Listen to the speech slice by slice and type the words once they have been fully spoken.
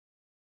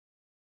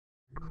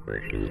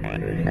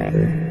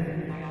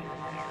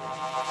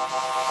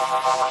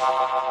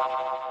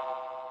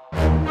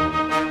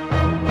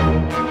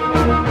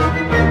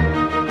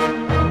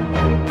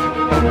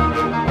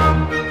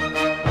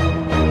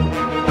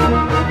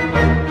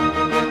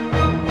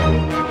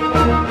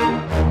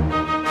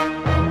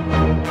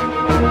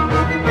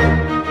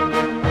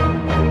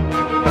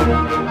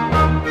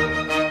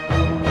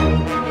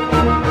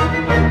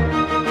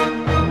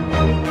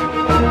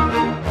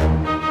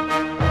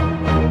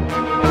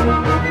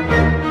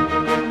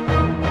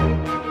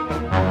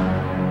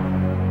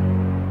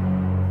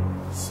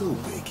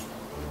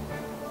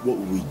What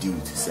will we do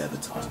to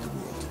sabotage the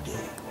world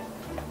today?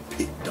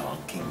 Pick Don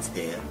King's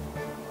hair?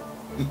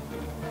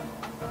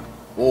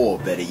 Or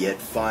better yet,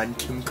 find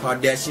Kim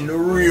Kardashian a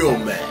real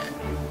man?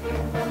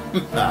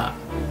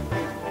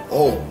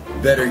 Or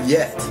better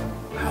yet,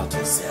 how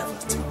to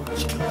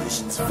sabotage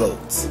Collizion's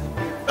votes?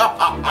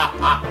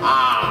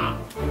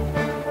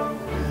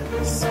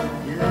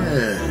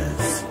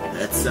 Yes,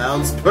 that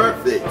sounds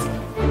perfect.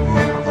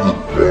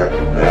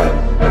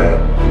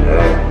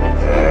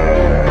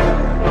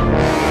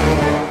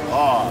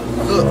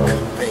 Look,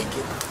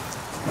 Bacon.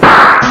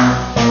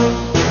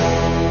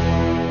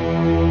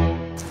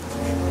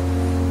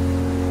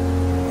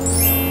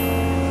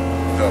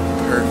 The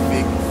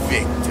perfect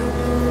victim.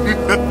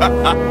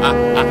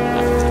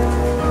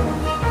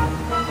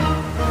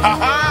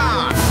 Ha-ha!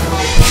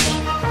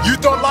 You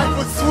thought life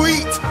was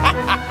sweet?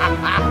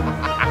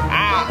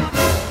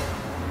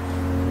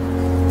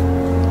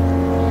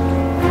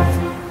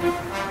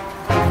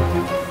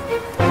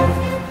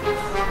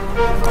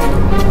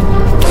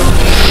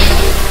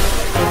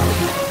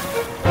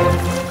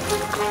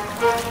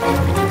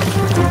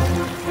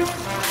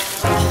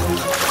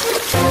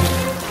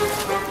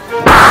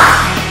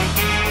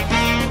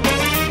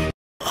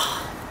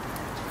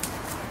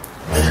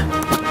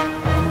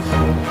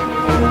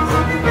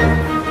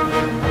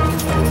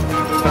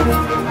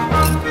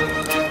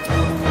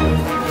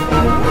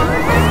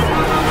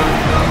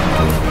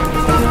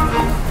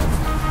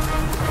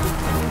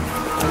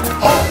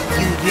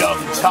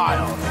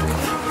 Child,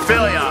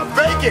 fill ya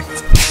vacant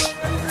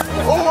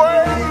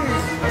away.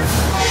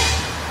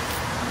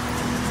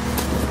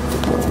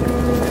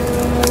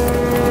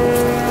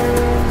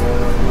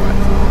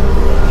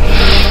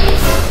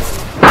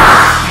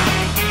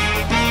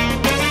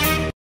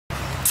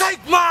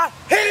 Take my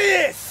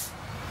hideous,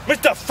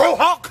 Mr.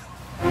 Frohawk.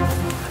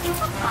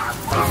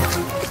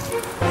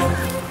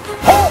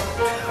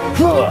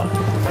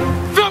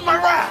 Feel my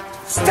wrath.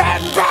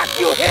 Stand back,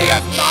 you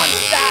hideous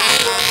monster.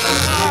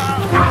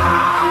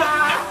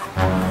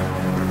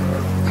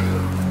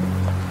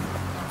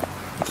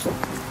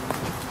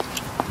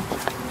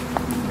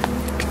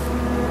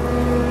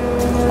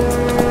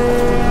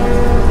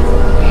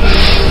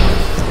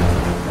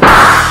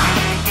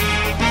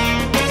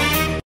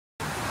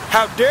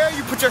 How dare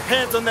you put your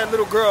hands on that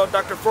little girl,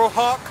 Dr.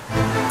 Frohawk?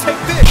 Take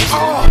this!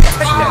 Oh, take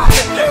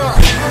that!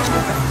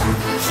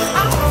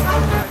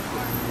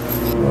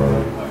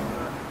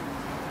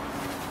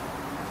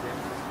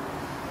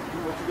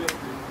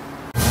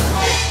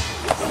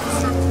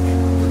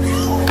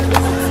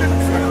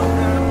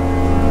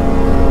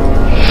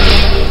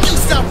 You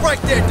stop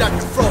right there,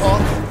 Dr.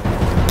 Frohawk!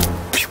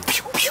 Pew,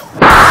 pew, pew.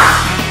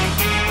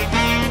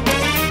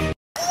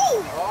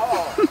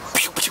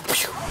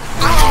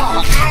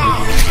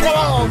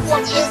 Oh,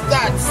 what is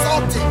that?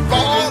 Salty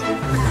ball?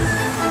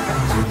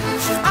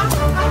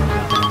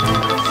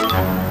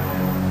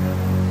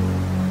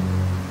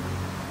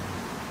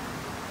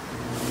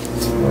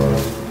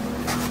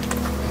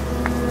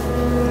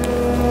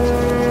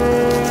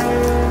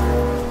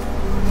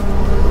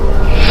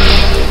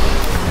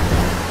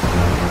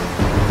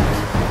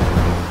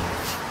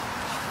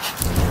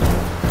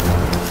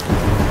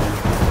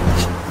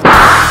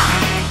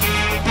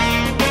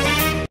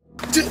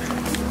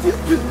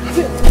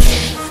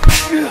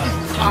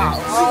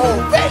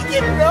 Oh,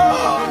 Bacon, no!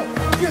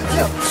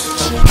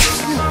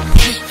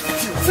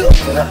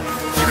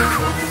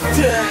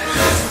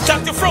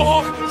 Dr.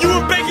 Frohawk, you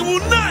and Bacon will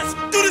not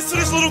do this to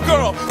this little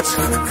girl!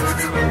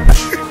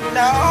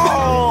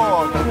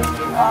 No!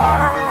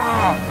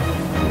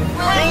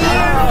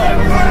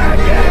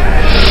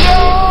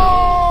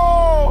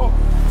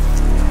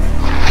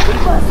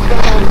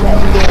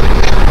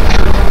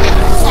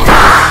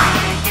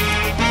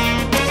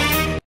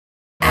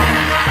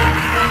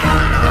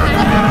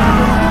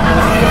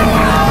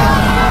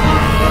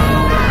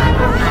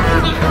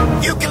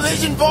 You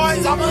Collizion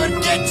boys, I'm gonna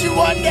get you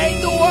one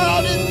day. The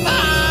world is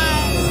mine.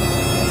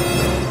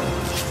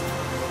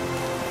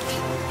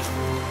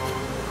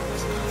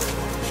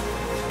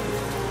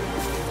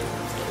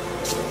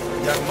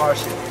 Young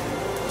Martian,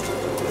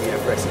 yeah,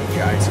 pressing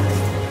your ice cream.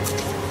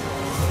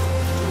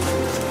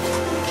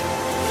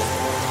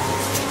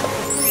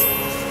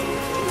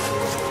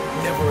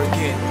 Never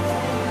again.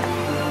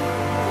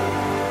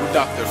 With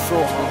Dr.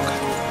 Frohawk,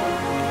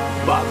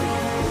 Bobby,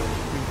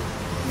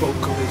 vote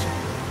Collizion.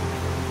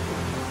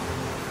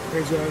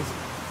 Raise your eyes.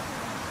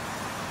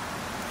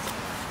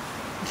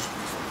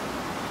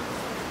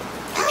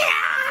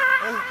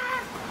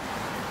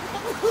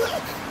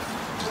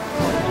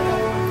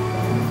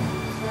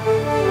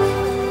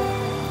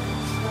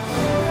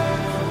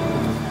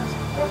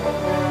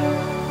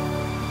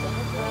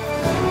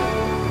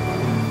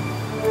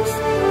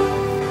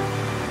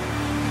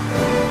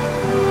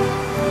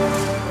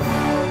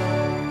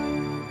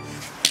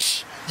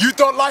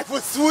 life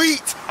was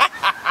sweet.